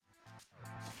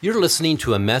You're listening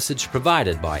to a message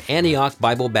provided by Antioch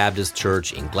Bible Baptist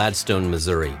Church in Gladstone,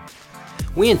 Missouri.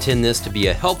 We intend this to be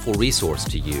a helpful resource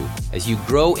to you as you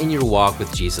grow in your walk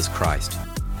with Jesus Christ.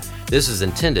 This is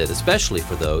intended especially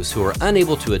for those who are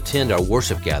unable to attend our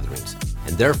worship gatherings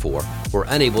and therefore were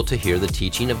unable to hear the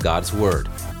teaching of God's Word.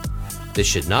 This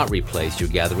should not replace your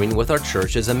gathering with our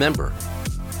church as a member.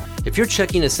 If you're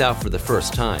checking us out for the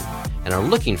first time and are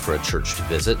looking for a church to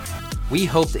visit, we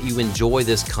hope that you enjoy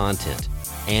this content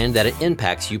and that it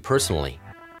impacts you personally.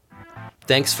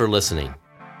 Thanks for listening.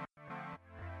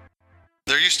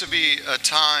 There used to be a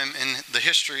time in the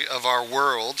history of our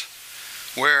world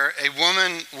where a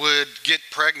woman would get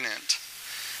pregnant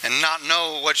and not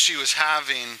know what she was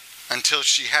having until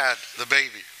she had the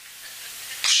baby.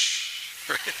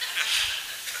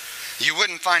 You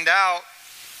wouldn't find out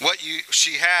what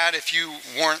she had if you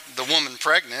weren't the woman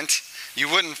pregnant. You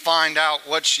wouldn't find out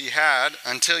what she had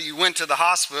until you went to the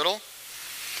hospital,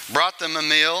 brought them a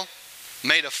meal,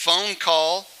 made a phone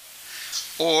call,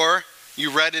 or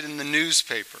you read it in the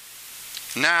newspaper.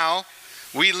 Now,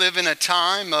 we live in a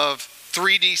time of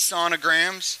 3D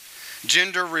sonograms,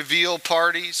 gender reveal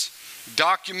parties,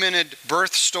 documented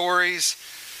birth stories,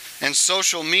 and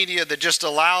social media that just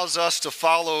allows us to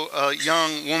follow a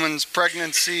young woman's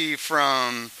pregnancy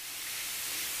from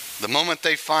the moment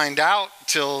they find out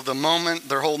till the moment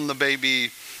they're holding the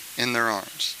baby in their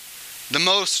arms. The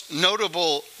most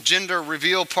notable gender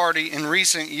reveal party in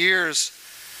recent years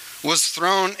was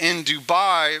thrown in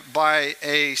Dubai by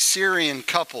a Syrian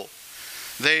couple.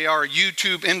 They are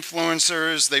YouTube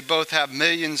influencers. They both have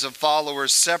millions of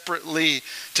followers separately.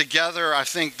 Together, I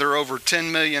think they're over 10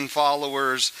 million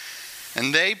followers.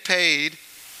 And they paid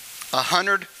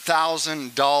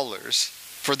 $100,000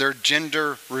 for their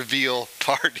gender reveal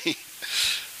party.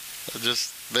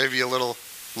 Just maybe a little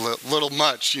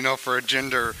much, for a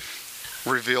gender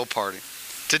reveal party.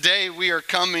 Today we are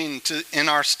coming to, in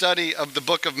our study of the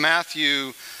book of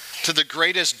Matthew, to the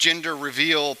greatest gender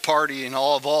reveal party in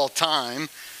all time,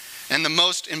 and the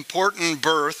most important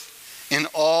birth in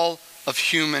all of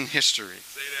human history.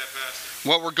 Say that, Pastor.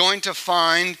 What we're going to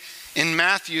find in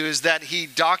Matthew is that he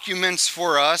documents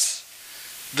for us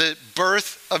the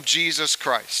birth of Jesus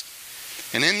Christ.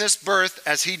 And in this birth,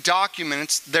 as he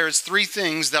documents, there's three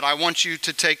things that I want you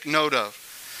to take note of.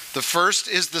 The first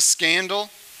is the scandal,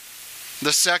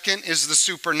 the second is the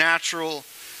supernatural,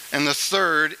 and the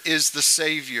third is the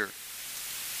Savior.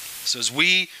 So as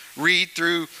we read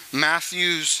through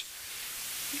Matthew's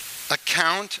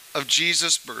account of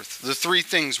Jesus' birth, the three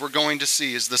things we're going to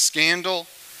see is the scandal,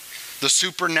 the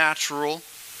supernatural,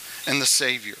 and the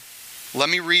Savior. Let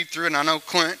me read through it. I know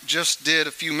Clint just did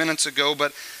a few minutes ago,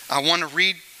 but I want to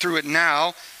read through it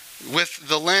now with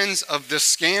the lens of the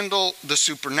scandal, the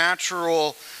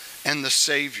supernatural, and the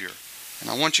Savior. And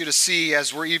I want you to see,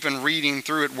 as we're even reading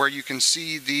through it, where you can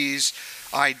see these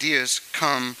ideas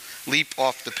leap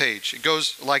off the page. It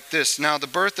goes like this. Now, the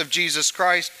birth of Jesus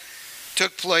Christ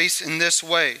took place in this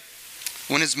way.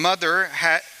 When his mother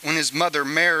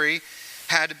Mary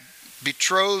had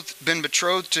been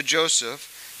betrothed to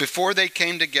Joseph, before they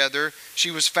came together,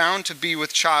 she was found to be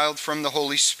with child from the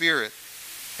Holy Spirit.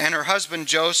 And her husband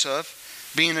Joseph,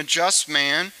 being a just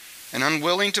man and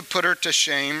unwilling to put her to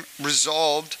shame,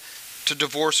 resolved to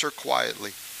divorce her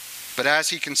quietly. But as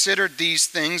he considered these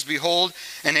things, behold,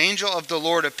 an angel of the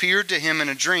Lord appeared to him in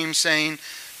a dream, saying,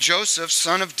 Joseph,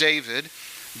 son of David,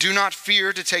 do not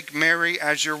fear to take Mary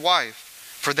as your wife,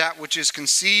 for that which is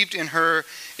conceived in her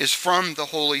is from the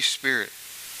Holy Spirit.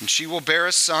 And she will bear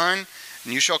a son,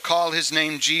 and you shall call his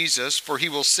name Jesus, for he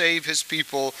will save his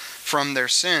people from their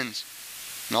sins.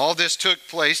 And all this took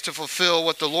place to fulfill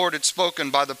what the Lord had spoken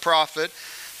by the prophet.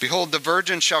 Behold, the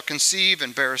virgin shall conceive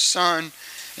and bear a son,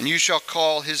 and you shall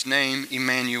call his name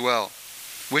Emmanuel,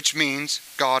 which means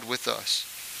God with us.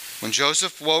 When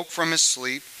Joseph woke from his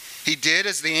sleep, he did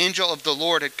as the angel of the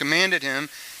Lord had commanded him.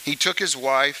 He took his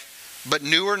wife, but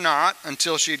knew her not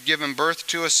until she had given birth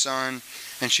to a son,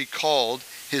 and she called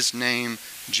his name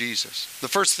Jesus. The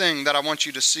first thing that I want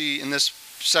you to see in this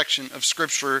section of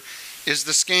Scripture is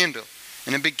the scandal.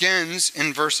 And it begins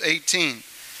in verse 18.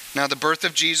 Now the birth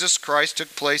of Jesus Christ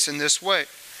took place in this way.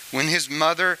 When his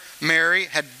mother Mary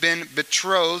had been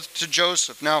betrothed to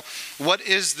Joseph. Now, what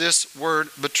is this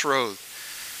word betrothed?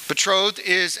 Betrothed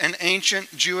is an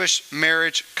ancient Jewish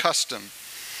marriage custom.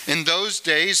 In those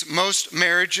days, most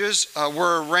marriages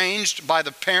were arranged by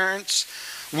the parents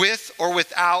with or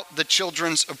without the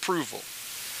children's approval.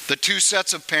 The two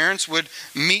sets of parents would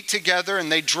meet together and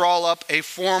they draw up a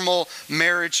formal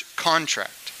marriage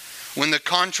contract. When the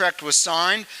contract was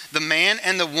signed, the man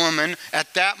and the woman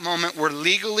at that moment were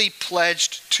legally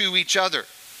pledged to each other.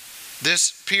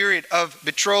 This period of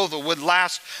betrothal would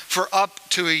last for up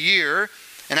to a year,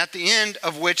 and at the end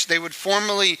of which they would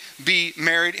formally be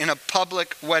married in a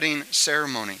public wedding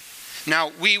ceremony.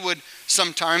 Now, we would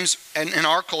sometimes, and in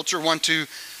our culture, want to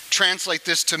translate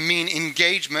this to mean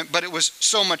engagement, but it was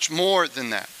so much more than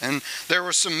that. And there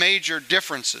were some major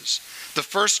differences. The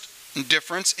first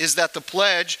difference is that the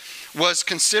pledge was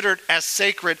considered as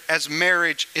sacred as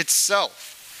marriage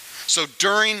itself. So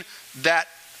during that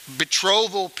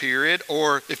betrothal period,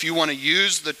 or if you want to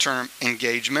use the term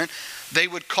engagement, they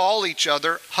would call each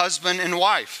other husband and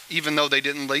wife, even though they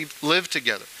didn't live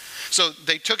together. So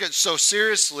they took it so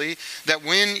seriously that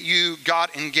when you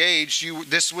got engaged,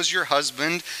 this was your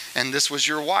husband and this was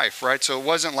your wife, right? So it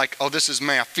wasn't like, oh, this is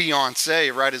my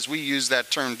fiancé, right, as we use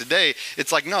that term today.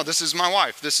 It's like, no, this is my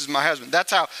wife, this is my husband.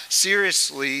 That's how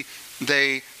seriously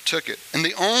they took it. And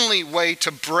the only way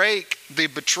to break the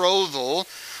betrothal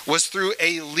was through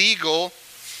a legal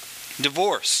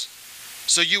divorce.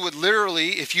 So you would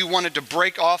literally, if you wanted to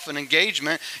break off an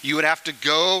engagement, you would have to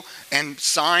go and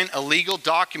sign a legal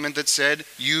document that said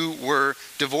you were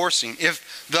divorcing.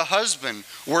 If the husband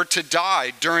were to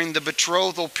die during the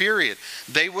betrothal period,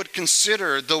 they would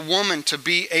consider the woman to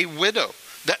be a widow.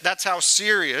 That's how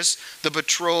serious the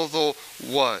betrothal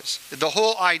was. The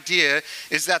whole idea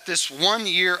is that this 1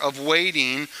 year of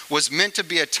waiting was meant to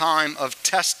be a time of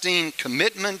testing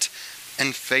commitment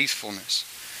and faithfulness.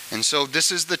 And so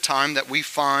this is the time that we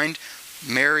find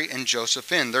Mary and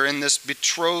Joseph in. They're in this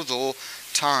betrothal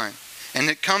time. And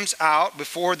it comes out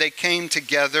before they came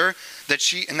together that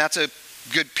she, and that's a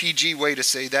good PG way to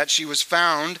say that, she was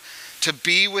found to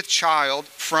be with child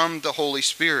from the Holy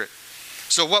Spirit.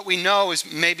 So what we know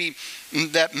is maybe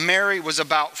that Mary was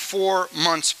about 4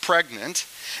 months pregnant,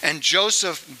 and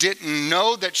Joseph didn't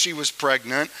know that she was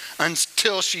pregnant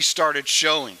until she started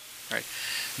showing, right?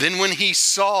 Then when he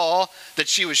saw that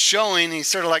she was showing, he's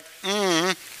sort of like,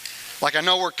 like I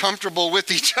know we're comfortable with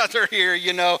each other here,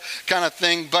 kind of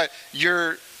thing, but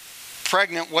you're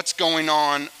pregnant, what's going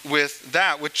on with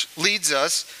that? Which leads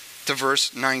us to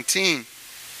verse 19.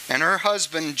 And her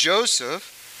husband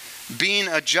Joseph, being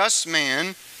a just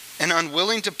man and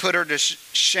unwilling to put her to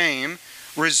shame,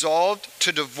 resolved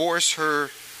to divorce her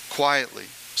quietly.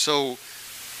 So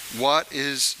what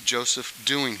is Joseph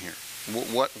doing here?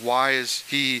 Why is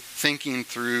he thinking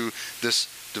through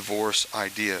this divorce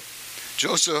idea?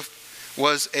 Joseph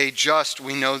was a just,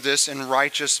 we know this, and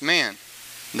righteous man.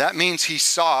 That means he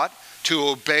sought to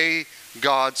obey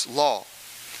God's law.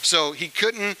 So he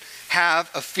couldn't have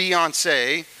a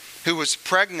fiancée who was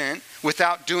pregnant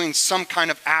without doing some kind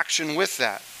of action with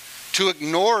that. To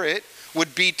ignore it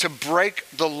would be to break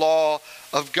the law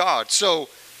of God. So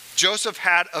Joseph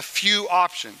had a few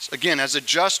options. Again, as a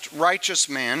just, righteous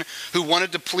man who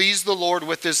wanted to please the Lord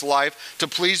with his life, to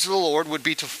please the Lord would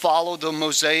be to follow the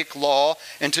Mosaic law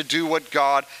and to do what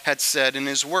God had said in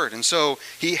his word. And so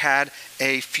he had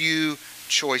a few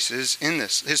choices in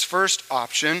this. His first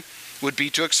option would be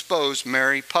to expose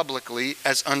Mary publicly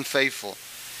as unfaithful.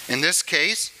 In this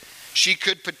case, she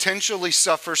could potentially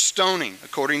suffer stoning,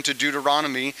 according to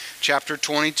Deuteronomy chapter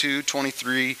 22,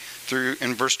 23 through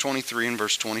in verse 23 and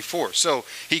verse 24. So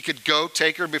he could go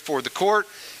take her before the court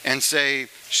and say,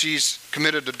 she's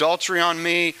committed adultery on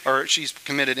me, or she's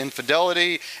committed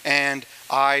infidelity, and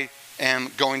I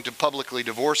am going to publicly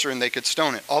divorce her, and they could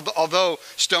stone her.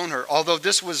 Although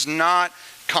this was not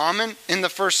common in the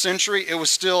first century, it was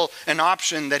still an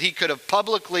option that he could have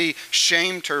publicly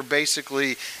shamed her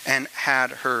basically and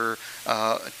had her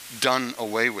done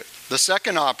away with. The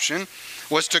second option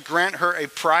was to grant her a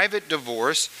private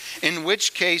divorce, in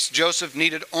which case Joseph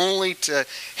needed only to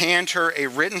hand her a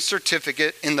written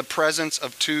certificate in the presence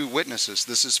of 2 witnesses.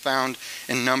 This is found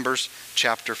in Numbers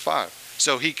chapter 5.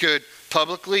 So he could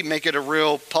publicly make it a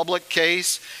real public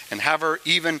case and have her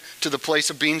even to the place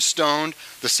of being stoned.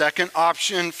 The second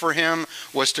option for him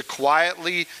was to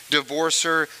quietly divorce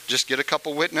her. Just get a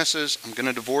couple witnesses. I'm going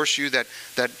to divorce you.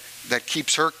 That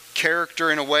keeps her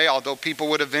character in a way, although people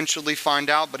would eventually find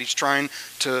out, but he's trying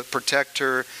to protect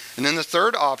her. And then the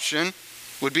third option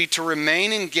would be to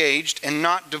remain engaged and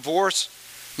not divorce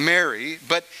Mary.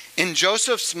 But in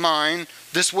Joseph's mind,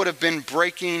 this would have been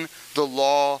breaking the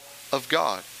law of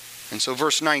God. And so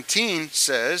verse 19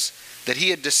 says that he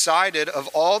had decided of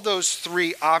all those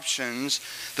 3 options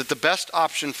that the best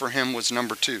option for him was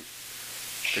number 2.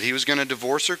 That he was going to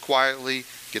divorce her quietly,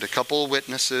 get a couple of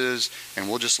witnesses, and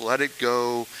we'll just let it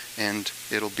go and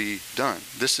it'll be done.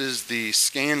 This is the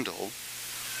scandal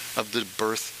of the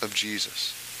birth of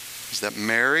Jesus. Is that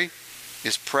Mary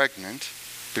is pregnant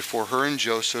before her and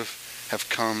Joseph have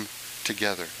come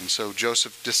together. And so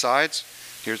Joseph decides,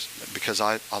 because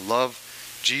I love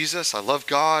Jesus, I love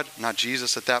God. Not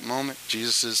Jesus at that moment.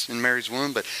 Jesus is in Mary's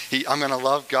womb, but I'm going to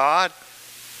love God.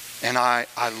 And I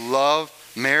love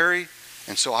Mary.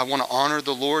 And so I want to honor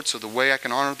the Lord. So the way I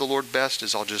can honor the Lord best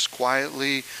is I'll just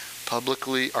quietly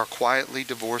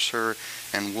divorce her,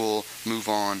 and we'll move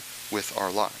on with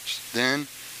our lives. Then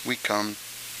we come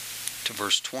to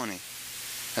verse 20.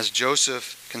 As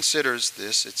Joseph considers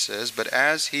this, it says, but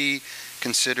as he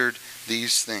considered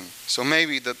these things. So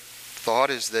maybe the thought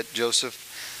is that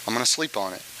Joseph, I'm going to sleep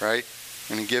on it, right?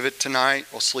 I'm going to give it tonight.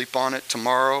 We'll sleep on it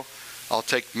tomorrow. I'll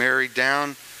take Mary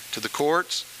down to the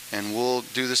courts, and we'll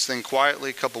do this thing quietly,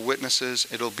 a couple witnesses.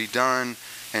 It'll be done,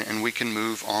 and we can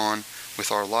move on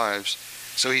with our lives.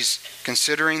 So he's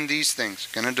considering these things.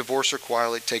 Going to divorce her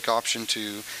quietly, take option 2.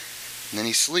 And then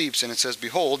he sleeps, and it says,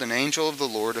 behold, an angel of the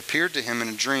Lord appeared to him in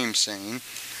a dream, saying,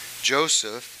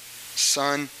 Joseph,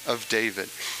 son of David.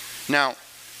 Now,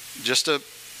 just a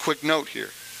quick note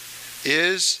here.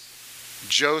 Is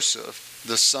Joseph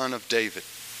the son of David?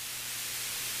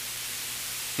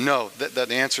 No.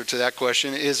 The answer to that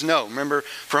question is no. Remember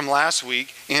from last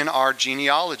week in our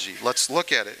genealogy. Let's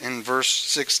look at it in verse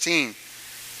 16.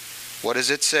 What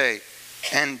does it say?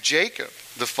 And Jacob,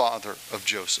 the father of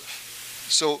Joseph.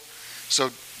 So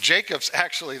Jacob's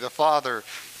actually the father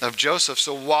of Joseph.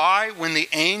 So why, when the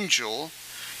angel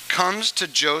comes to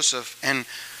Joseph and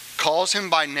calls him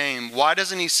by name, why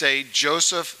doesn't he say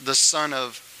Joseph the son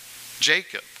of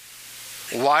Jacob?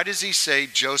 Why does he say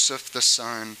Joseph the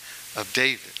son of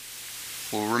David?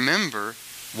 Well, remember,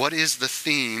 what is the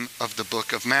theme of the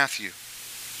book of Matthew?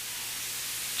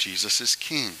 Jesus is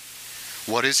king.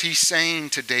 What is he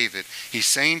saying to David? He's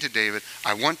saying to David,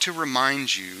 I want to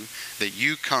remind you that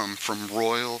you come from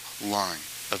royal line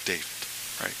of David.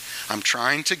 Right? I'm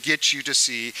trying to get you to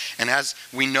see, and as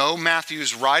we know, Matthew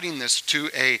is writing this to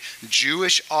a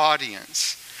Jewish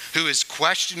audience who is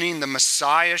questioning the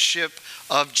messiahship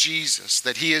of Jesus,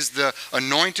 that he is the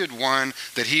anointed one,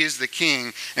 that he is the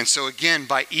king. And so again,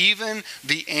 by even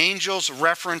the angel's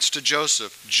reference to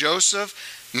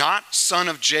Joseph, not son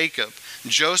of Jacob,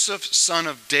 Joseph, son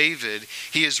of David,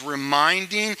 he is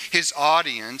reminding his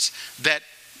audience that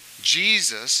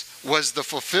Jesus was the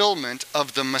fulfillment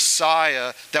of the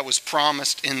Messiah that was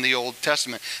promised in the Old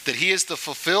Testament. That he is the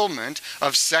fulfillment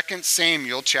of 2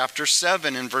 Samuel chapter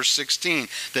 7 and verse 16.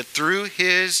 That through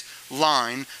his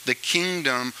line, the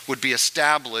kingdom would be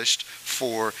established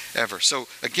forever. So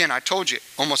again, I told you,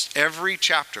 almost every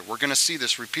chapter, we're going to see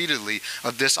this repeatedly,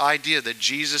 of this idea that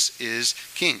Jesus is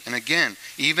king. And again,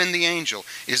 even the angel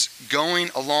is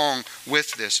going along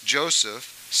with this.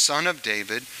 Joseph, son of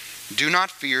David, do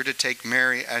not fear to take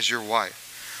Mary as your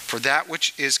wife, for that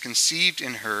which is conceived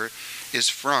in her is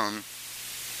from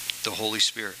the Holy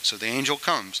Spirit. So the angel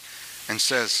comes and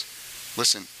says,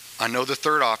 listen, I know the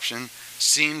third option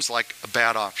seems like a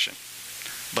bad option,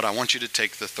 but I want you to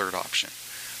take the third option.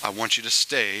 I want you to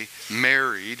stay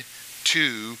married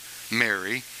to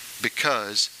Mary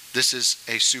because this is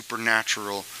a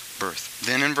supernatural birth.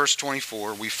 Then in verse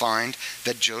 24, we find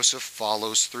that Joseph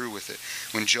follows through with it.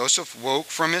 When Joseph woke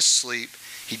from his sleep,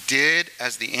 he did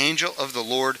as the angel of the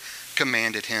Lord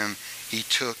commanded him. He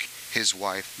took his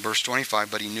wife. Verse 25,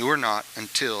 but he knew her not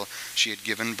until she had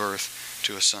given birth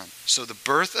to a son. So the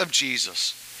birth of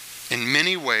Jesus, in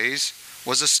many ways,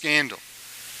 was a scandal.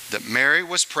 That Mary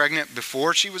was pregnant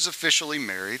before she was officially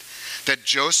married, that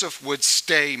Joseph would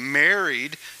stay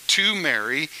married to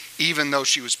Mary even though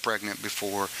she was pregnant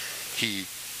before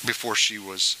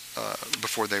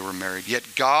they were married.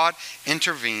 Yet God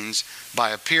intervenes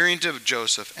by appearing to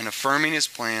Joseph and affirming his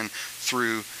plan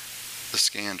through the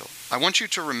scandal. I want you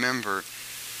to remember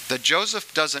that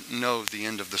Joseph doesn't know the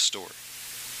end of the story.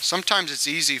 Sometimes it's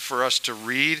easy for us to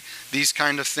read these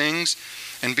kind of things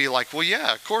and be like, well,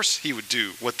 yeah, of course he would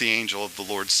do what the angel of the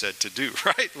Lord said to do,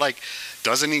 right? Like,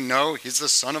 doesn't he know he's the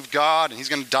Son of God and he's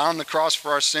going to die on the cross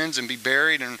for our sins and be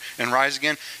buried and rise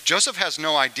again? Joseph has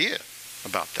no idea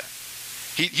about that.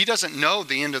 He doesn't know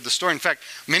the end of the story. In fact,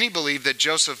 many believe that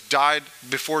Joseph died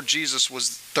before Jesus was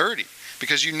 30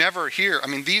 because you never hear,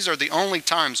 these are the only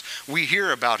times we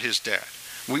hear about his dad.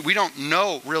 We don't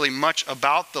know really much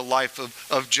about the life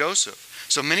of Joseph.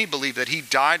 So many believe that he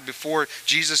died before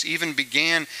Jesus even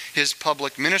began his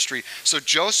public ministry. So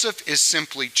Joseph is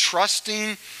simply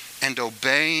trusting and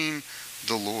obeying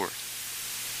the Lord.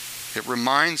 It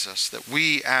reminds us that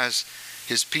we as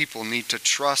his people need to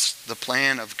trust the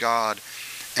plan of God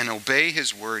and obey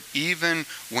his word even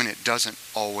when it doesn't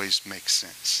always make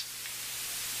sense.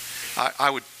 I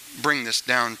would bring this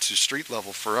down to street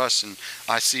level for us, and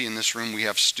I see in this room we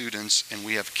have students and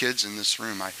we have kids in this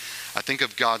room, I think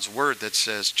of God's word that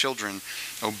says, children,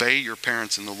 obey your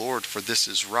parents in the Lord, for this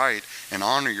is right, and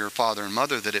honor your father and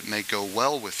mother that it may go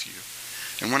well with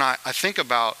you. And when I think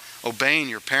about obeying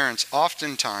your parents,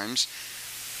 oftentimes,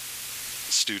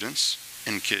 students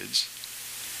and kids,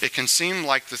 it can seem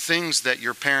like the things that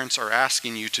your parents are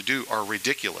asking you to do are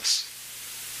ridiculous.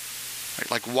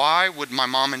 Like, why would my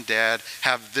mom and dad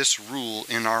have this rule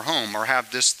in our home or have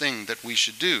this thing that we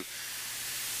should do?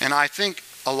 And I think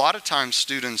a lot of times,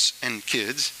 students and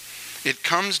kids, it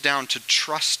comes down to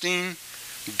trusting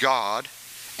God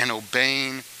and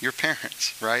obeying your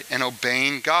parents, right? And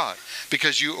obeying God.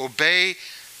 Because you obey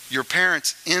your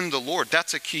parents in the Lord.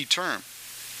 That's a key term.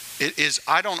 It is,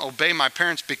 I don't obey my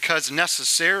parents because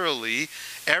necessarily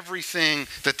everything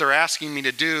that they're asking me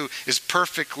to do is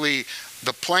perfectly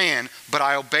the plan, but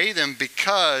I obey them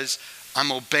because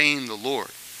I'm obeying the Lord.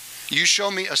 You show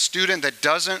me a student that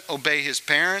doesn't obey his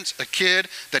parents, a kid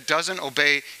that doesn't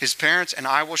obey his parents, and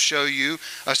I will show you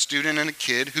a student and a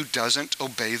kid who doesn't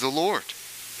obey the Lord.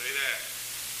 Say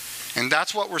that. And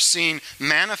that's what we're seeing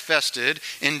manifested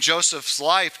in Joseph's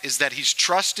life, is that he's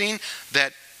trusting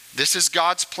that this is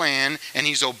God's plan, and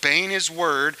he's obeying his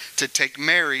word to take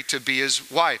Mary to be his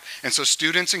wife. And so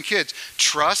students and kids,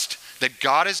 trust that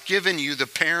God has given you the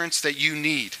parents that you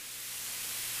need.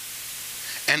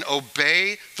 And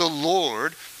obey the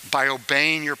Lord by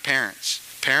obeying your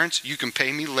parents. Parents, you can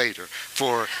pay me later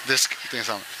for this thing.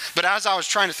 But as I was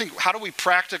trying to think, how do we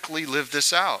practically live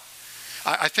this out?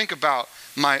 I think about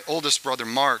my oldest brother,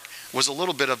 Mark, was a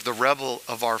little bit of the rebel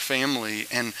of our family.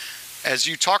 And as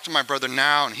you talk to my brother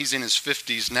now, and he's in his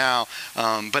 50s now,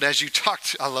 but as you talk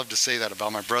to, I love to say that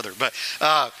about my brother, but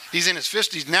he's in his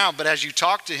 50s now, but as you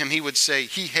talk to him, he would say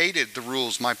he hated the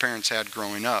rules my parents had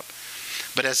growing up.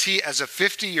 But as a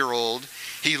 50-year-old,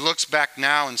 he looks back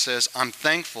now and says, I'm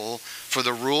thankful for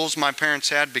the rules my parents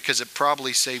had because it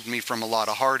probably saved me from a lot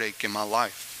of heartache in my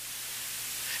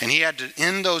life. And he had to,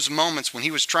 in those moments when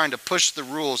he was trying to push the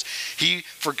rules, he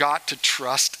forgot to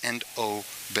trust and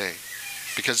obey.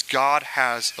 Because God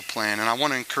has a plan. And I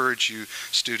want to encourage you,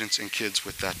 students and kids,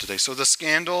 with that today. So the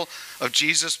scandal of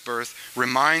Jesus' birth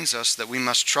reminds us that we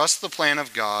must trust the plan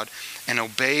of God and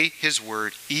obey his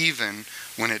word even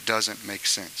when it doesn't make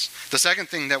sense. The second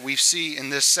thing that we see in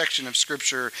this section of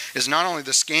Scripture is not only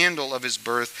the scandal of his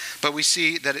birth, but we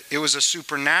see that it was a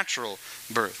supernatural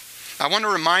birth. I want to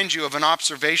remind you of an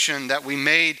observation that we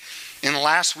made in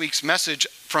last week's message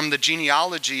from the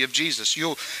genealogy of Jesus.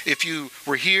 If you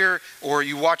were here or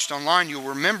you watched online, you'll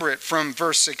remember it from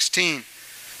verse 16.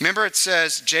 Remember, it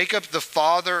says, Jacob, the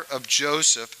father of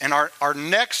Joseph. And our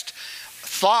next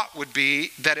thought would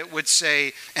be that it would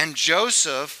say, and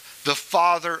Joseph, the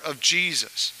father of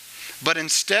Jesus. But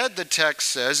instead, the text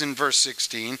says in verse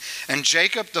 16, and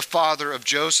Jacob, the father of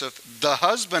Joseph, the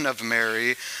husband of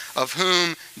Mary, of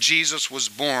whom Jesus was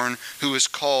born, who is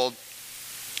called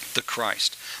the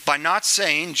Christ. By not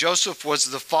saying Joseph was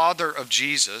the father of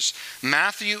Jesus,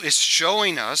 Matthew is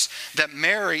showing us that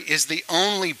Mary is the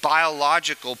only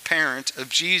biological parent of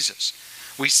Jesus.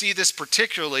 We see this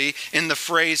particularly in the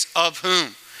phrase of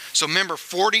whom. So remember,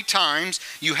 40 times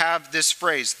you have this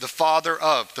phrase, the father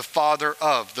of, the father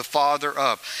of, the father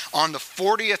of. On the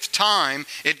 40th time,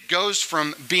 it goes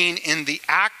from being in the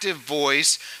active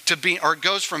voice to being, or it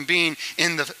goes from being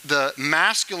in the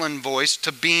masculine voice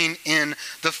to being in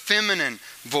the feminine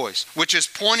voice, which is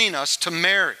pointing us to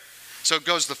Mary. So it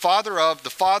goes the father of,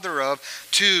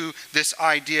 to this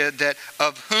idea that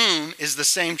of whom is the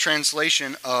same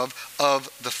translation of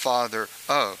the father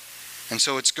of. And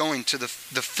so it's going to the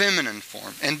feminine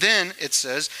form. And then it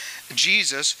says,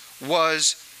 Jesus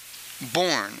was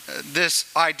born.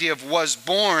 This idea of was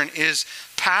born is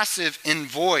passive in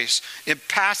voice,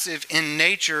 passive in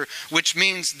nature, which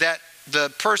means that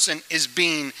the person is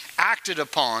being acted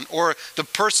upon, or the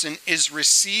person is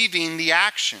receiving the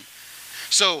action.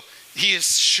 So he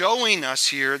is showing us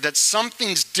here that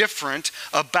something's different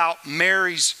about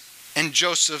Mary's and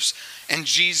Joseph's and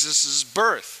Jesus'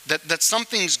 birth. That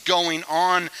something's going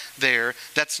on there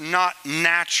that's not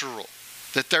natural.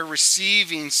 That they're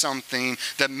receiving something,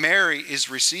 that Mary is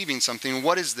receiving something.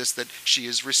 What is this that she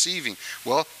is receiving?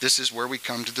 Well, this is where we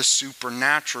come to the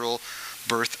supernatural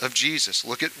birth of Jesus.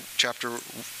 Look at chapter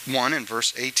 1 and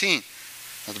verse 18.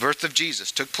 Now, the birth of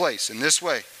Jesus took place in this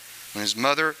way. When his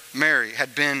mother Mary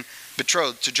had been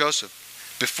betrothed to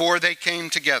Joseph, before they came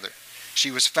together,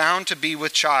 she was found to be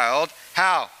with child.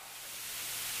 How?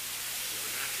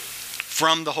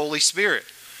 From the Holy Spirit,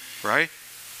 right?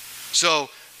 So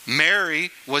Mary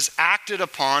was acted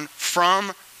upon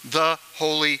from the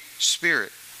Holy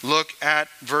Spirit. look at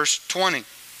verse 20.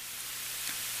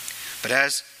 But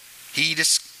as he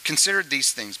considered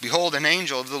these things, behold, an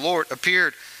angel of the Lord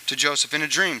appeared to Joseph in a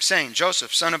dream, saying,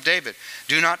 Joseph, son of David,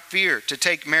 do not fear to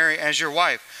take Mary as your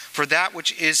wife, for that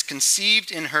which is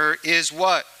conceived in her is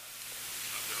what?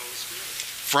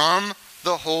 From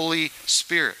the Holy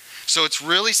Spirit. So it's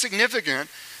really significant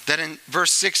that in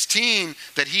verse 16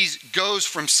 that he goes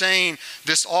from saying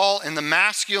this all in the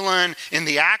masculine, in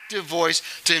the active voice,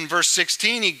 to in verse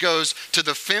 16 he goes to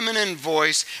the feminine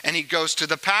voice and he goes to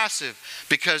the passive,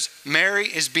 because Mary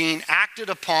is being acted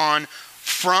upon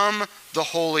from the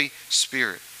Holy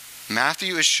Spirit.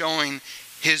 Matthew is showing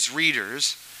his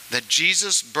readers that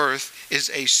Jesus' birth is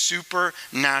a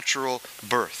supernatural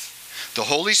birth. The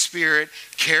Holy Spirit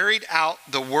carried out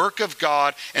the work of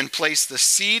God and placed the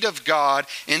seed of God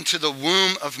into the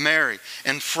womb of Mary.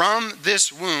 And from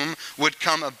this womb would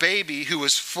come a baby who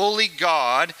was fully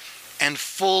God and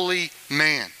fully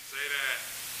man. Say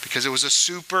that. Because it was a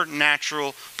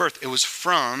supernatural birth. It was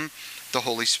from the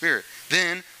Holy Spirit.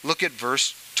 Then look at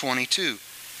verse 22.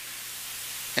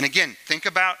 And again, think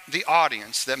about the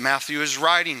audience that Matthew is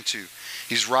writing to.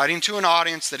 He's writing to an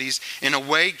audience that he's in a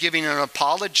way giving an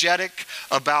apologetic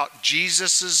about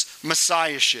Jesus'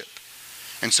 messiahship.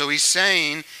 And so he's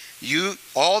saying,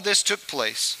 all this took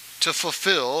place to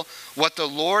fulfill what the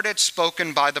Lord had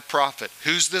spoken by the prophet.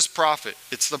 Who's this prophet?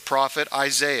 It's the prophet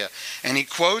Isaiah. And he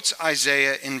quotes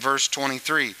Isaiah in verse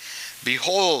 23.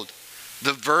 Behold,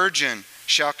 the virgin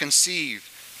shall conceive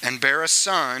and bear a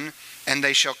son, and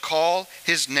they shall call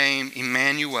his name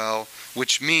Emmanuel,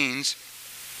 which means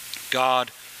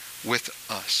God with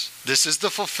us. This is the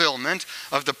fulfillment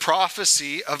of the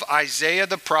prophecy of Isaiah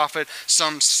the prophet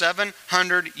some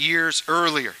 700 years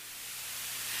earlier.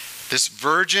 This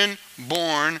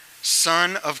virgin-born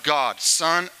Son of God,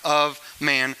 Son of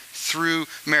man through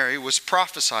Mary was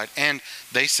prophesied. And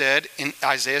they said in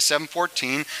Isaiah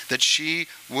 7:14 that she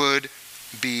would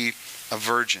be a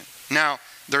virgin. Now,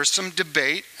 there's some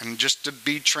debate, and just to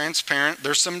be transparent,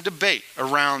 there's some debate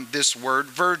around this word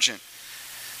virgin.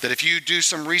 That if you do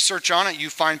some research on it, you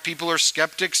find people are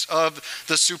skeptics of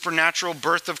the supernatural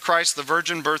birth of Christ, the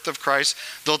virgin birth of Christ.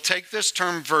 They'll take this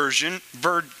term virgin.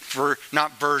 They'll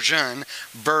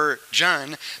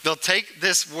take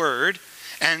this word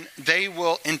and they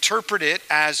will interpret it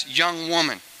as young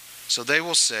woman. So they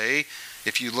will say,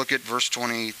 if you look at verse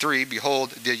 23,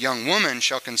 behold, the young woman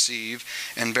shall conceive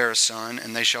and bear a son,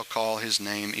 and they shall call his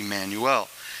name Emmanuel.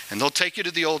 And they'll take you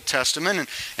to the Old Testament,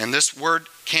 and this word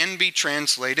can be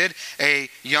translated a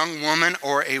young woman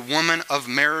or a woman of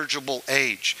marriageable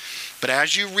age. But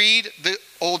as you read the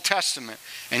Old Testament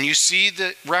and you see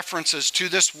the references to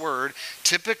this word,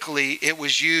 typically it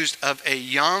was used of a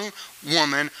young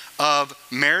woman of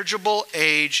marriageable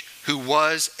age who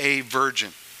was a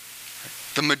virgin.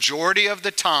 The majority of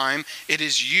the time it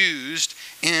is used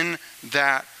in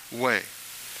that way.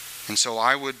 And so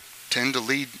I would tend to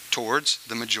lead towards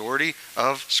the majority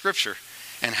of Scripture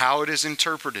and how it is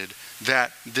interpreted,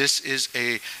 that this is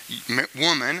a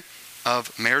woman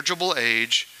of marriageable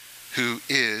age who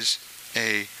is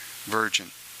a virgin.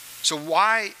 So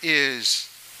why is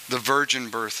the virgin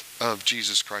birth of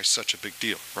Jesus Christ such a big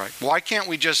deal, right? Why can't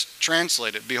we just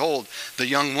translate it? Behold, the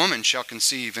young woman shall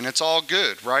conceive, and it's all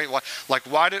good, right?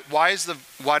 Why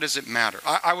does it matter?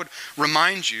 I would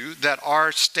remind you that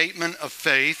our statement of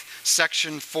faith,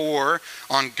 section 4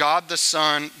 on God the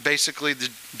Son, basically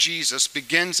Jesus,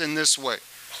 begins in this way.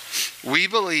 We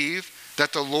believe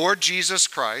that the Lord Jesus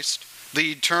Christ,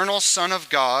 the eternal Son of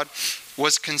God,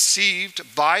 was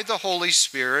conceived by the Holy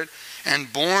Spirit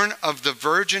and born of the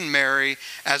Virgin Mary,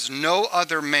 as no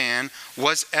other man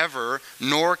was ever,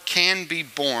 nor can be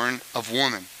born of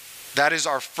woman. That is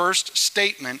our first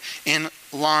statement in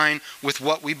line with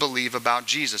what we believe about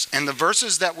Jesus. And the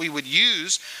verses that we would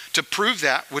use to prove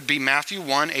that would be Matthew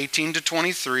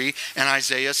 1:18-23 and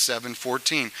Isaiah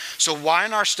 7:14. So why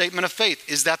in our statement of faith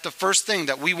is that the first thing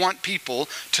that we want people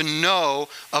to know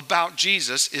about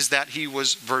Jesus is that he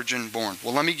was virgin born?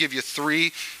 Well, let me give you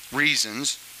 3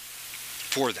 reasons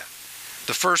for that.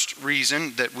 The first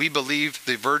reason that we believe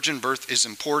the virgin birth is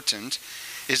important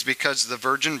is because the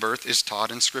virgin birth is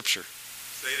taught in Scripture.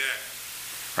 Say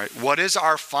that. Right? What is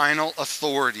our final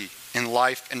authority in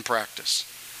life and practice?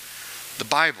 The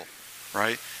Bible,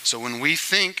 right? So when we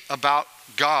think about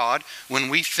God, when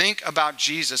we think about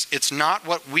Jesus, it's not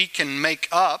what we can make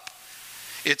up.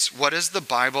 It's what does the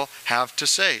Bible have to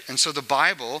say? And so the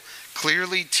Bible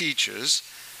clearly teaches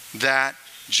that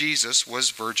Jesus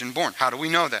was virgin born. How do we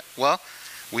know that? Well,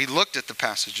 we looked at the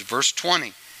passage, verse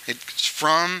 20. It's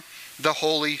from the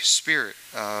Holy Spirit.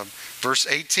 Verse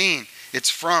 18, It's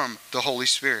from the Holy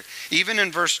Spirit. Even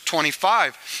in verse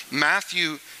 25,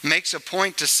 Matthew makes a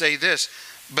point to say this,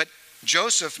 but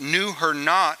Joseph knew her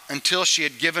not until she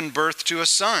had given birth to a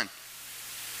son.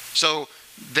 So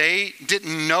they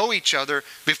didn't know each other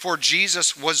before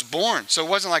Jesus was born. So it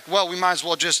wasn't like, well, we might as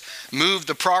well just move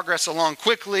the progress along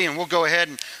quickly and we'll go ahead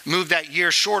and move that year,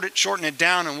 shorten it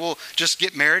down, and we'll just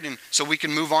get married and so we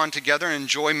can move on together and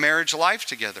enjoy marriage life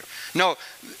together. No,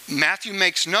 Matthew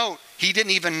makes note, he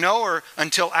didn't even know her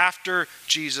until after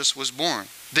Jesus was born.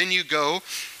 Then you go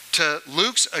to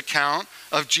Luke's account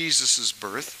of Jesus'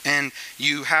 birth, and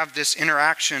you have this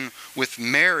interaction with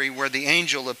Mary where the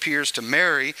angel appears to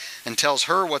Mary and tells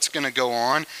her what's going to go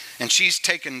on, and she's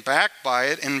taken back by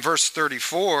it. In verse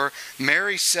 34,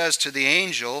 Mary says to the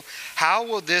angel, "How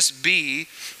will this be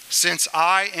since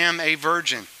I am a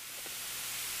virgin?"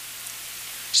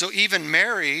 So even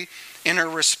Mary, in her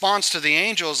response to the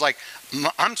angel, is like,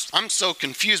 I'm so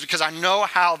confused because I know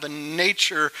how the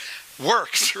nature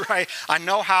works, right? I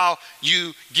know how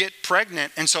you get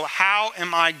pregnant, and so how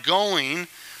am I going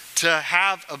to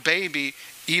have a baby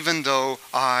even though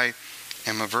I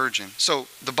am a virgin? So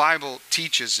the Bible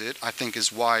teaches it, I think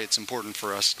is why it's important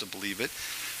for us to believe it.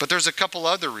 But there's a couple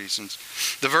other reasons.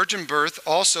 The virgin birth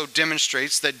also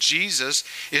demonstrates that Jesus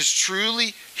is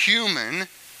truly human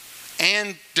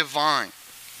and divine.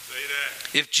 Say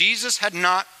that. If Jesus had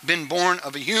not been born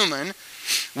of a human,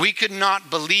 we could not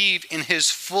believe in his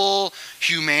full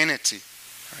humanity.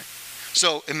 Right?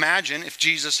 So imagine if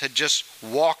Jesus had just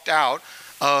walked out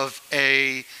of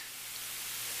a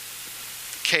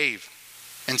cave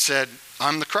and said,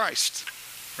 "I'm the Christ."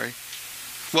 Right?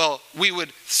 Well, we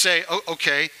would say, "Oh,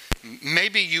 okay,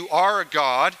 maybe you are a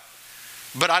God,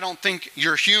 but I don't think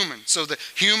you're human." So the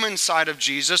human side of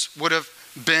Jesus would have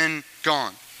been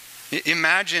gone.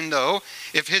 Imagine, though,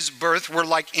 if his birth were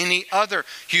like any other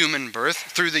human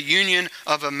birth through the union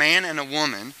of a man and a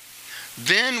woman,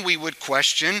 then we would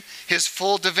question his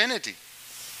full divinity,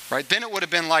 right? Then it would have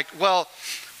been like, well,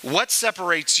 what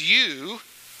separates you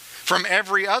from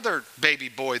every other baby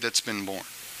boy that's been born?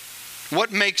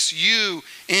 What makes you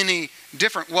any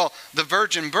different? Well, the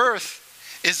virgin birth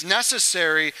is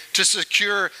necessary to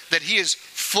secure that he is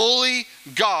fully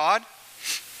God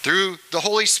through the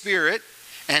Holy Spirit,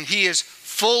 and he is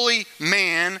fully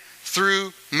man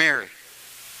through Mary.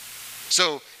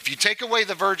 So if you take away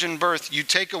the virgin birth, you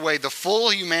take away the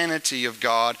full humanity of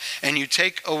God, and you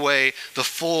take away the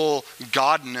full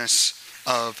godness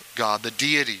of God, the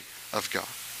deity of God.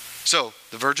 So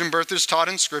the virgin birth is taught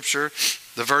in Scripture.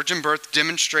 The virgin birth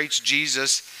demonstrates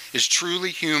Jesus is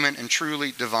truly human and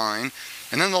truly divine.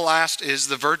 And then the last is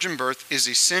the virgin birth is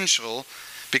essential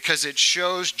because it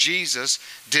shows Jesus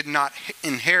did not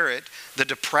inherit the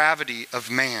depravity of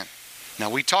man. Now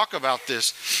we talk about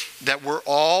this, that we're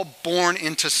all born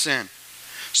into sin.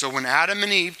 So when Adam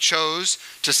and Eve chose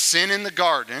to sin in the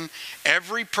garden,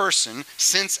 every person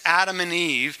since Adam and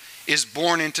Eve is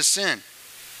born into sin.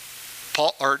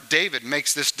 David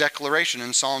makes this declaration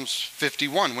in Psalms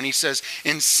 51 when he says,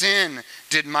 "In sin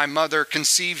did my mother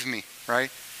conceive me,"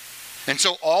 right? And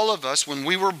so all of us, when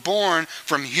we were born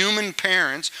from human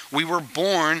parents, we were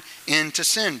born into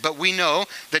sin. But we know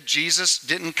that Jesus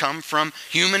didn't come from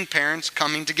human parents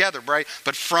coming together, right?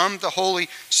 But from the Holy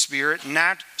Spirit,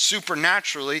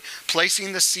 supernaturally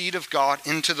placing the seed of God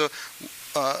into the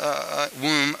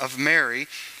womb of Mary.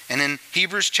 And in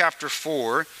Hebrews chapter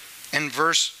 4 and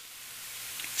verse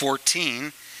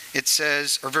 14, it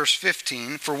says, or verse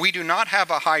 15, "For we do not have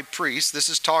a high priest," this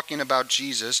is talking about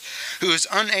Jesus, "who is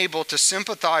unable to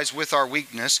sympathize with our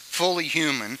weakness, fully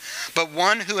human, but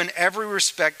one who in every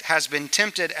respect has been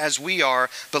tempted as we are,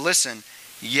 but listen,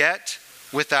 yet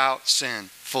without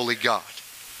sin, fully God."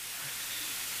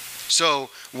 So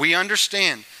we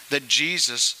understand that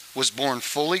Jesus was born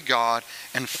fully God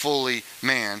and fully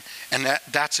man, and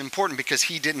that's important because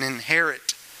he didn't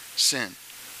inherit sin.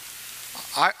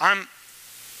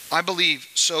 I believe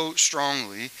so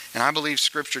strongly, and I believe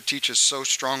Scripture teaches so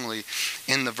strongly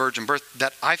in the virgin birth,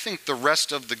 that I think the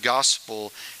rest of the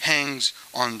gospel hangs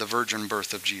on the virgin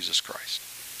birth of Jesus Christ.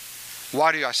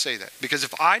 Why do I say that? Because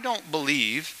if I don't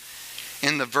believe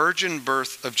in the virgin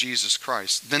birth of Jesus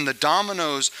Christ, then the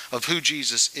dominoes of who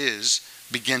Jesus is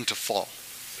begin to fall.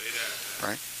 Say that.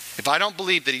 Right? If I don't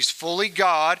believe that he's fully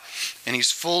God and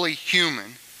he's fully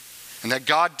human, and that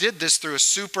God did this through a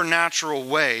supernatural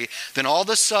way, then all of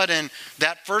a sudden,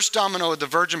 that first domino of the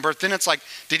virgin birth, then it's like,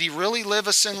 did he really live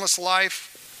a sinless life?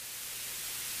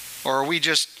 Or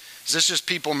is this just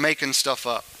people making stuff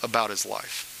up about his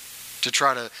life? to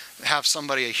try to have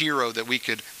somebody, a hero that we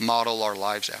could model our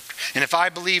lives after. And if I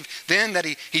believe then that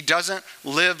he doesn't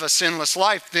live a sinless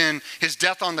life, then his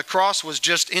death on the cross was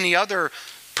just any other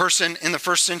person in the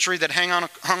first century that hung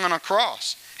on a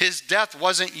cross. His death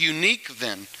wasn't unique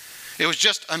then. It was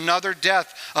just another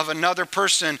death of another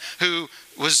person who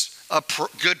was a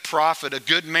good prophet, a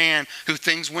good man, who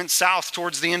things went south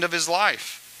towards the end of his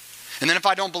life. And then if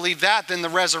I don't believe that, then the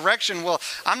resurrection, well,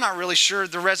 I'm not really sure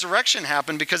the resurrection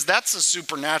happened, because that's a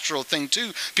supernatural thing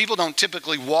too. People don't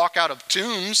typically walk out of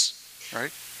tombs,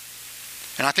 right?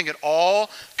 And I think it all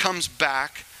comes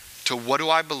back to, what do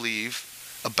I believe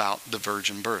about the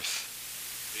virgin birth?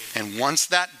 And once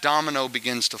that domino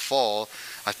begins to fall,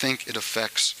 I think it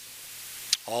affects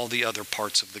all the other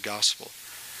parts of the gospel.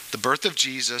 The birth of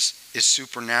Jesus is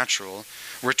supernatural,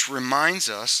 which reminds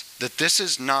us that this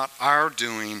is not our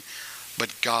doing,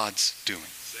 but God's doing.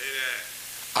 Say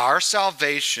that. Our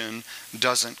salvation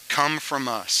doesn't come from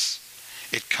us.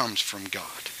 It comes from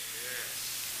God.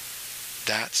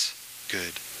 That's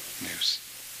good news.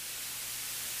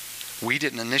 We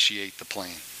didn't initiate the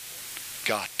plan.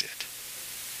 God did.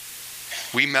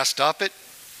 We messed up at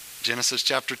Genesis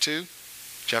chapter 2,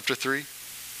 chapter 3.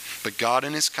 But God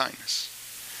in his kindness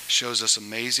shows us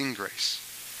amazing grace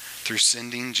through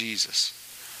sending Jesus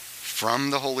from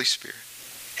the Holy Spirit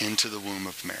into the womb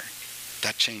of Mary.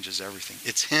 That changes everything.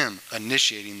 It's him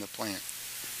initiating the plan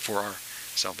for our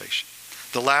salvation.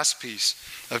 The last piece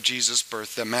of Jesus'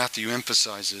 birth that Matthew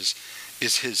emphasizes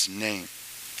is his name.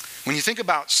 When you think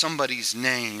about somebody's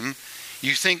name,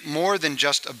 you think more than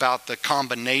just about the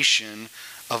combination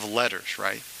of letters,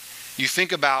 right? You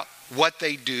think about what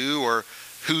they do or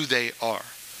who they are.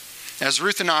 As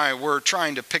Ruth and I were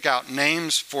trying to pick out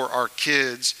names for our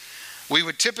kids, we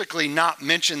would typically not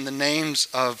mention the names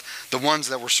of the ones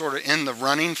that were sort of in the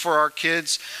running for our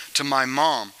kids to my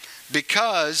mom,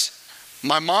 because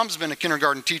my mom's been a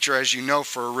kindergarten teacher, as you know,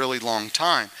 for a really long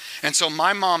time. And so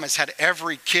my mom has had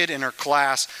every kid in her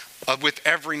class with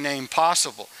every name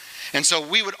possible. And so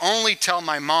we would only tell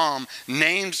my mom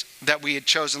names that we had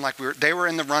chosen, like they were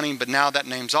in the running, but now that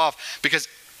name's off, because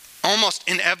almost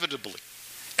inevitably,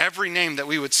 every name that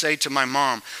we would say to my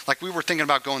mom, like we were thinking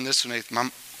about going this way,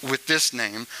 with this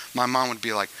name, my mom would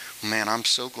be like, man, I'm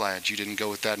so glad you didn't go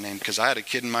with that name, because I had a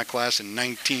kid in my class in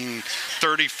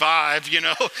 1935,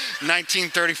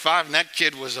 1935, and that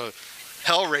kid was a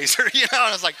hellraiser, and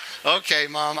I was like, okay,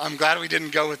 Mom, I'm glad we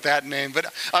didn't go with that name.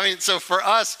 But I mean, so for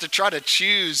us to try to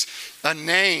choose a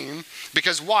name,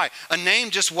 because why? A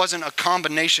name just wasn't a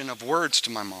combination of words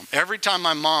to my mom. Every time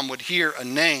my mom would hear a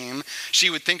name, she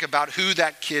would think about who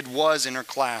that kid was in her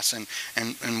class and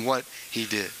what he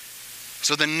did.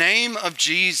 So the name of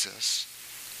Jesus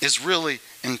is really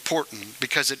important,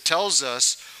 because it tells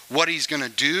us what he's going to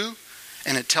do,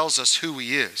 and it tells us who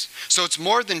he is. So it's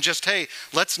more than just, hey,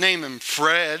 let's name him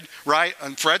Fred, right?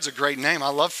 And Fred's a great name. I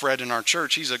love Fred in our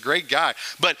church. He's a great guy.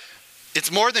 But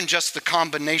it's more than just the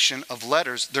combination of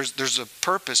letters. There's a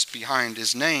purpose behind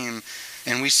his name,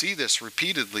 and we see this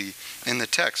repeatedly in the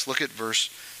text. Look at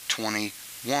verse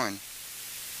 21.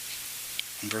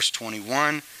 In verse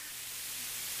 21,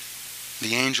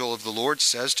 the angel of the Lord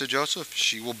says to Joseph,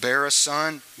 she will bear a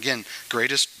son. Again,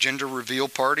 greatest gender reveal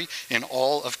party in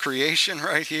all of creation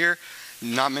right here.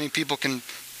 Not many people can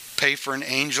pay for an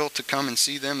angel to come and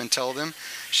see them and tell them.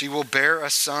 She will bear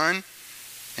a son,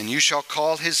 and you shall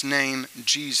call his name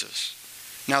Jesus.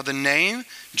 Now the name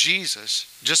Jesus,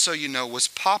 just so you know, was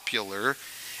popular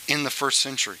in the first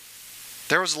century.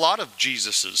 There was a lot of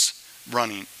Jesuses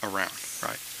running around,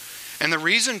 right? And the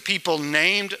reason people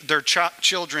named their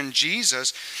children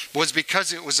Jesus was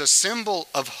because it was a symbol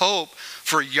of hope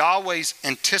for Yahweh's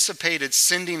anticipated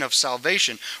sending of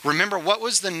salvation. Remember, what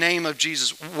was the name of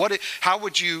Jesus? How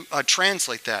would you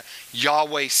translate that?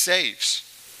 Yahweh saves.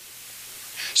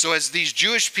 So as these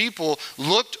Jewish people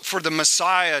looked for the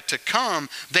Messiah to come,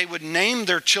 they would name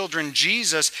their children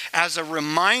Jesus as a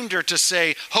reminder to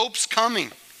say, hope's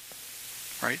coming,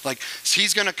 right? Like,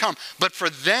 he's going to come. But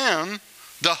for them,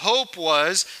 the hope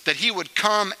was that he would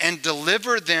come and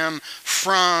deliver them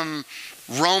from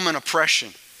Roman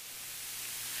oppression.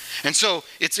 And so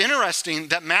it's interesting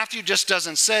that Matthew just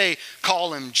doesn't say,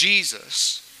 call him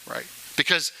Jesus, right?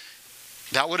 Because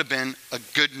that would have been a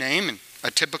good name and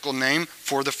a typical name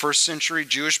for the first century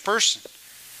Jewish person.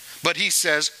 But he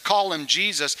says, call him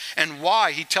Jesus. And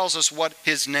why? He tells us what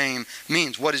his name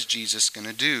means. What is Jesus going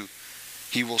to do?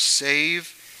 He will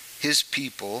save his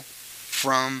people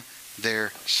from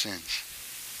their sins.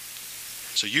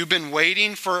 So you've been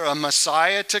waiting for a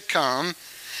Messiah to come,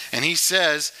 And he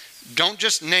says, don't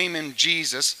just name him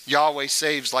Jesus. Yahweh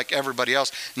saves like everybody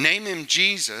else. Name him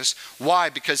Jesus. Why?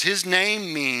 Because his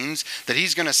name means that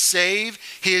he's going to save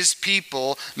his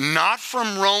people not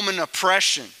from Roman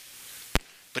oppression,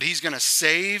 but he's going to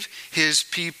save his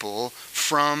people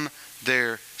from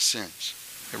their sins.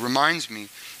 It reminds me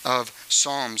of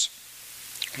Psalms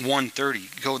 130.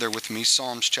 Go there with me,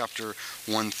 Psalms chapter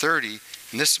 130.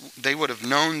 And they would have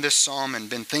known this psalm and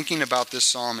been thinking about this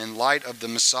psalm in light of the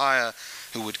Messiah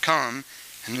who would come.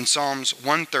 And in Psalms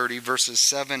 130, verses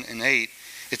 7 and 8,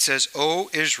 it says, O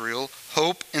Israel,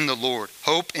 hope in the Lord,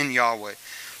 hope in Yahweh.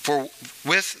 For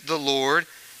with the Lord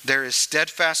there is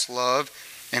steadfast love,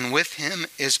 and with him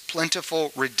is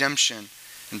plentiful redemption.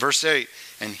 In verse 8,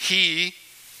 and he,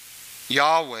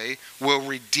 Yahweh, will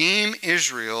redeem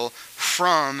Israel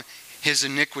from his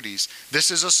iniquities. This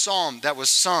is a psalm that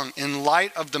was sung in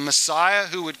light of the Messiah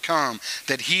who would come,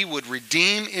 that he would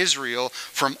redeem Israel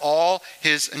from all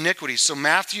his iniquities. So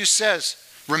Matthew says,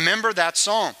 remember that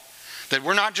psalm, that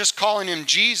we're not just calling him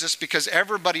Jesus because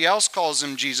everybody else calls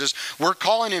him Jesus. We're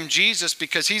calling him Jesus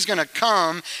because he's going to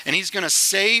come and he's going to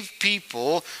save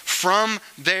people from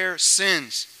their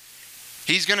sins.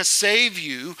 He's going to save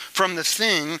you from the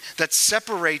thing that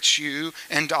separates you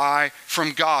and I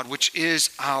from God, which is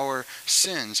our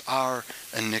sins, our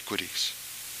iniquities.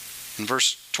 In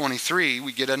verse 23,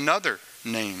 we get another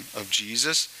name of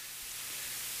Jesus.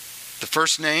 The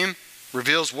first name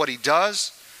reveals what he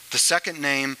does. The second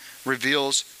name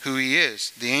reveals who he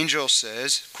is. The angel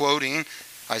says, quoting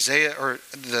Isaiah, or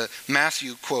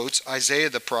Matthew quotes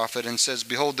Isaiah the prophet and says,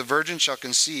 behold, the virgin shall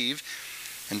conceive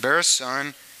and bear a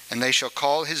son, and they shall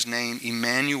call his name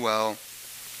Emmanuel,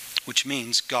 which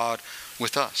means God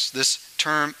with us. This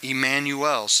term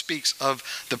Emmanuel speaks of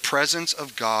the presence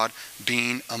of God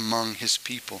being among his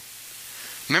people.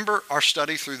 Remember our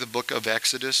study through the book of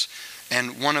Exodus?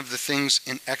 And one of the things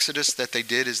in Exodus that they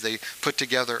did is they put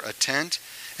together a tent.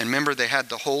 And remember, they had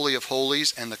the Holy of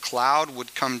Holies, and the cloud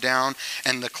would come down,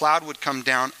 and the cloud would come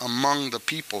down among the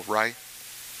people, right?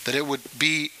 That it would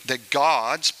be that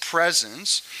God's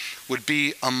presence would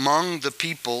be among the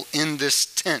people in this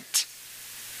tent.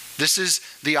 This is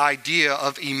the idea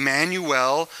of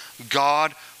Emmanuel,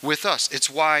 God with us. It's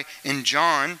why in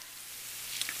John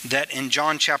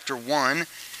chapter 1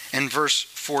 and verse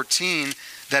 14,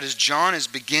 that as John is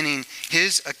beginning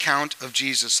his account of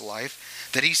Jesus' life,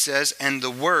 that he says, and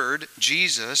the Word,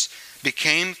 Jesus,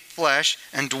 became flesh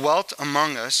and dwelt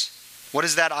among us. What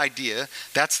is that idea?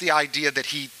 That's the idea that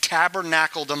he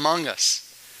tabernacled among us,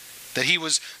 that he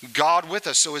was God with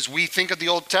us. So as we think of the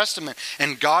Old Testament,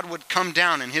 and God would come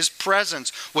down and his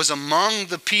presence was among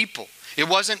the people. It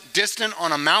wasn't distant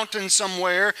on a mountain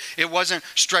somewhere. It wasn't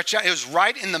stretched out. It was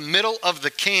right in the middle of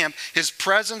the camp. His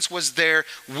presence was there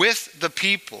with the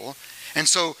people. And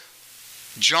so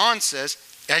John says,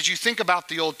 as you think about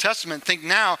the Old Testament, think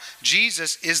now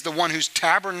Jesus is the one who's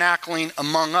tabernacling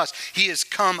among us. He has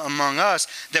come among us,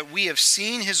 that we have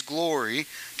seen his glory,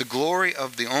 the glory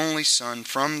of the only Son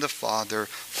from the Father,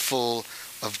 full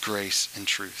of grace and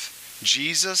truth.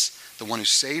 Jesus, the one who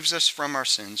saves us from our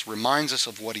sins, reminds us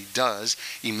of what he does.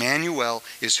 Emmanuel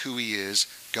is who he is,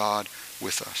 God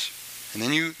with us. And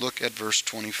then you look at verse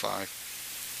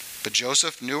 25. But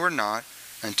Joseph knew her not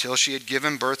until she had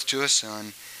given birth to a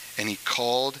son, and he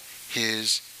called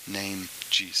his name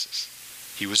Jesus.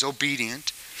 He was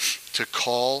obedient to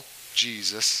call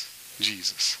Jesus,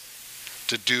 Jesus,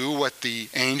 to do what the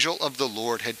angel of the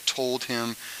Lord had told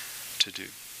him to do.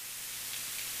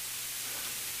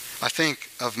 I think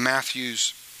of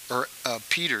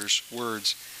Peter's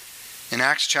words in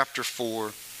Acts chapter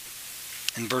 4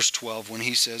 and verse 12 when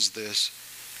he says this,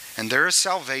 and there is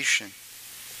salvation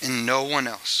in no one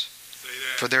else,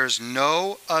 for there is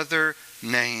no other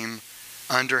name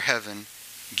under heaven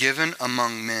given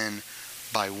among men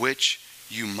by which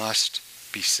you must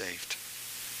be saved.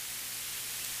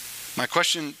 My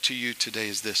question to you today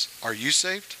is this: are you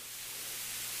saved?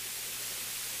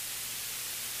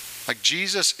 Like,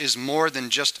 Jesus is more than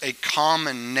just a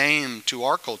common name to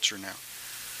our culture now.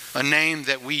 A name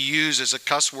that we use as a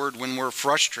cuss word when we're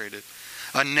frustrated.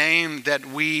 A name that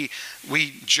we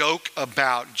joke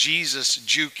about, Jesus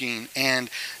juking, and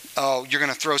oh, you're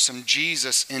going to throw some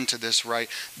Jesus into this, right?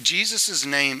 Jesus'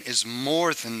 name is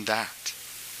more than that.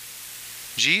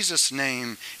 Jesus'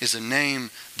 name is a name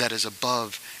that is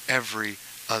above every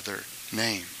other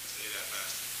name.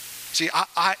 See,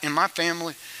 I in my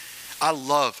family, I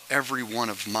love every one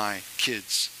of my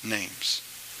kids' names.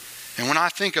 And when I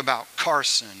think about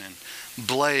Carson and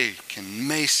Blake and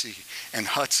Macy and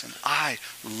Hudson, I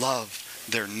love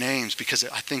their names because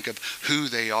I think of who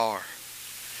they are.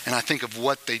 And I think of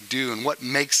what they do and what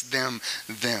makes them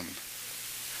them.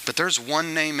 But there's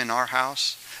one name in our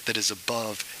house that is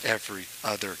above every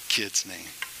other kid's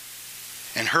name.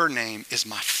 And her name is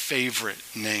my favorite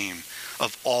name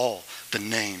of all the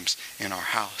names in our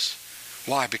house.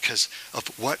 Why? Because of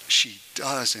what she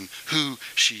does and who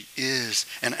she is.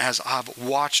 And as I've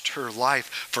watched her life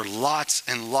for lots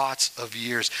and lots of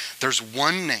years, there's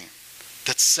one name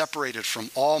that's separated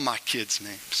from all my kids'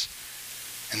 names.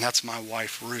 And that's my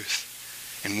wife,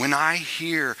 Ruth. And when I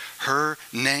hear her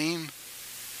name,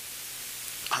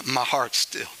 my heart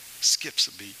still skips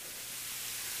a beat.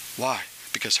 Why?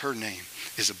 Because her name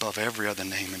is above every other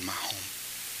name in my home.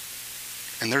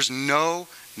 And there's no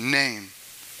name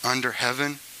under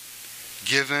heaven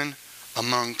given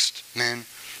amongst men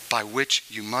by which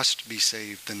you must be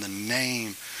saved than the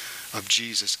name of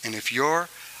Jesus. And if your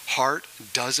heart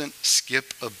doesn't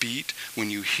skip a beat when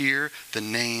you hear the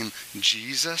name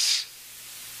Jesus,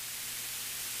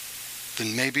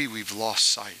 then maybe we've lost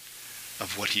sight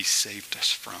of what he saved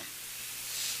us from.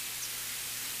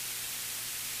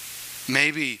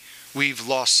 Maybe we've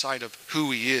lost sight of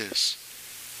who he is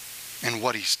and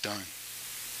what he's done.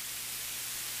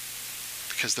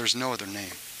 Because there's no other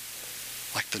name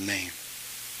like the name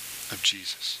of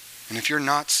Jesus. And if you're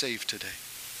not saved today,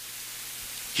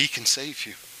 he can save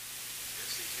you.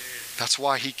 That's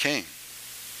why he came.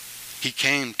 He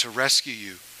came to rescue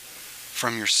you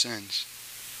from your sins.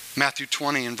 Matthew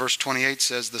 20 and verse 28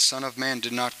 says, the Son of Man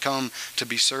did not come to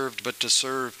be served, but to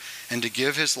serve and to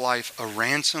give his life a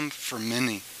ransom for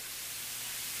many.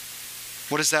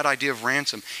 What is that idea of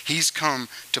ransom? He's come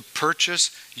to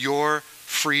purchase your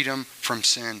freedom from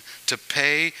sin, to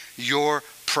pay your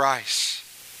price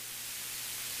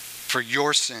for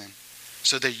your sin,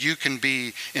 so that you can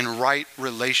be in right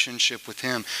relationship with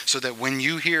him. So that when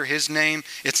you hear his name,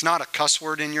 it's not a cuss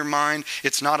word in your mind,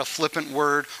 it's not a flippant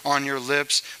word on your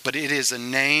lips, but it is a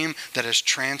name that has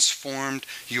transformed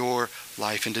your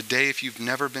life. And today, if you've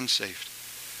never been saved,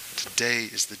 today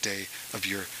is the day of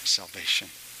your salvation.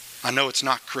 I know it's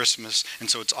not Christmas, and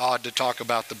so it's odd to talk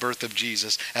about the birth of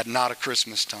Jesus at not a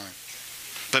Christmas time.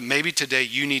 But maybe today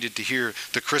you needed to hear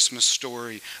the Christmas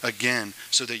story again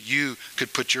so that you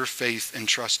could put your faith and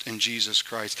trust in Jesus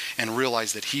Christ and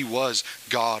realize that he was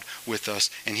God with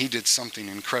us and he did something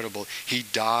incredible. He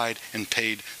died and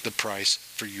paid the price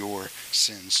for your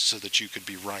sins so that you could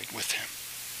be right with him.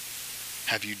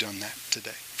 Have you done that today?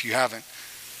 If you haven't,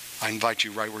 I invite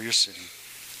you right where you're sitting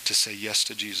to say yes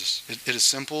to Jesus. It is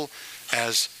simple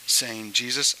as saying,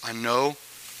 Jesus, I know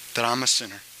that I'm a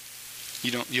sinner.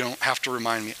 You don't have to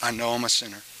remind me. I know I'm a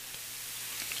sinner.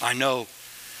 I know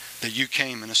that you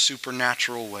came in a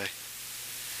supernatural way.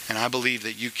 And I believe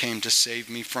that you came to save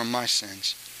me from my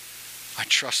sins. I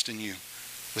trust in you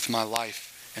with my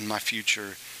life and my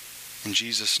future. In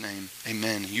Jesus' name,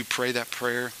 amen. You pray that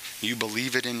prayer, you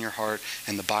believe it in your heart,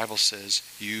 and the Bible says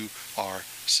you are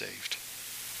saved.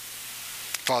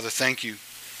 Father, thank you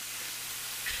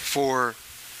for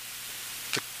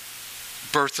the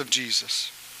birth of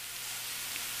Jesus.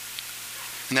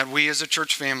 And that we as a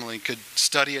church family could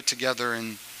study it together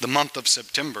in the month of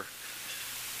September.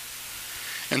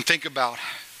 And think about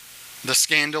the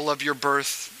scandal of your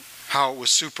birth, how it was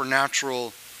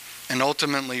supernatural. And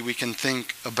ultimately we can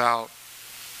think about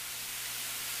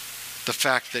the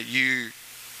fact that you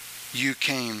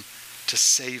came to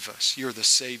save us. You're the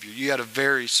Savior. You had a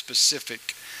very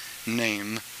specific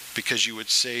name because you would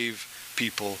save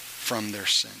people from their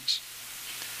sins.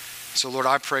 So Lord,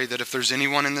 I pray that if there's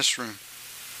anyone in this room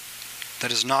that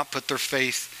has not put their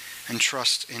faith and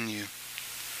trust in you,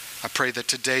 I pray that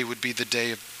today would be the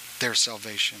day of their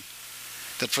salvation.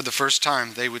 That for the first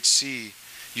time they would see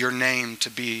your name to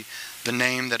be the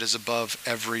name that is above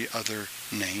every other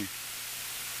name.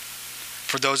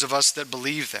 For those of us that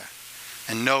believe that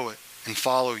and know it and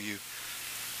follow you,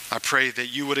 I pray that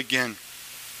you would again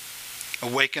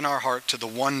awaken our heart to the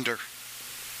wonder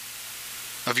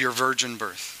of your virgin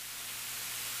birth,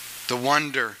 the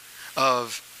wonder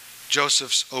of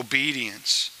Joseph's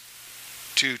obedience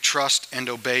to trust and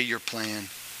obey your plan,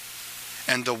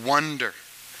 and the wonder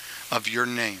of your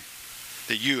name,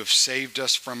 that you have saved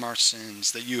us from our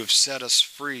sins, that you have set us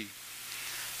free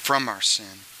from our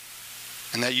sin,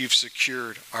 and that you've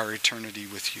secured our eternity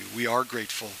with you. We are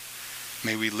grateful.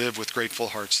 May we live with grateful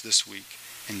hearts this week.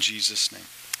 In Jesus' name,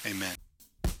 amen.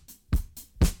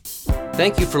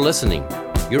 Thank you for listening.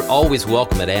 You're always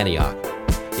welcome at Antioch.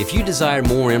 If you desire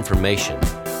more information,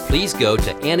 please go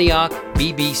to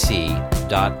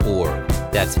AntiochBBC.org.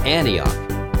 That's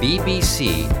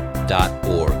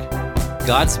AntiochBBC.org.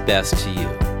 God's best to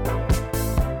you.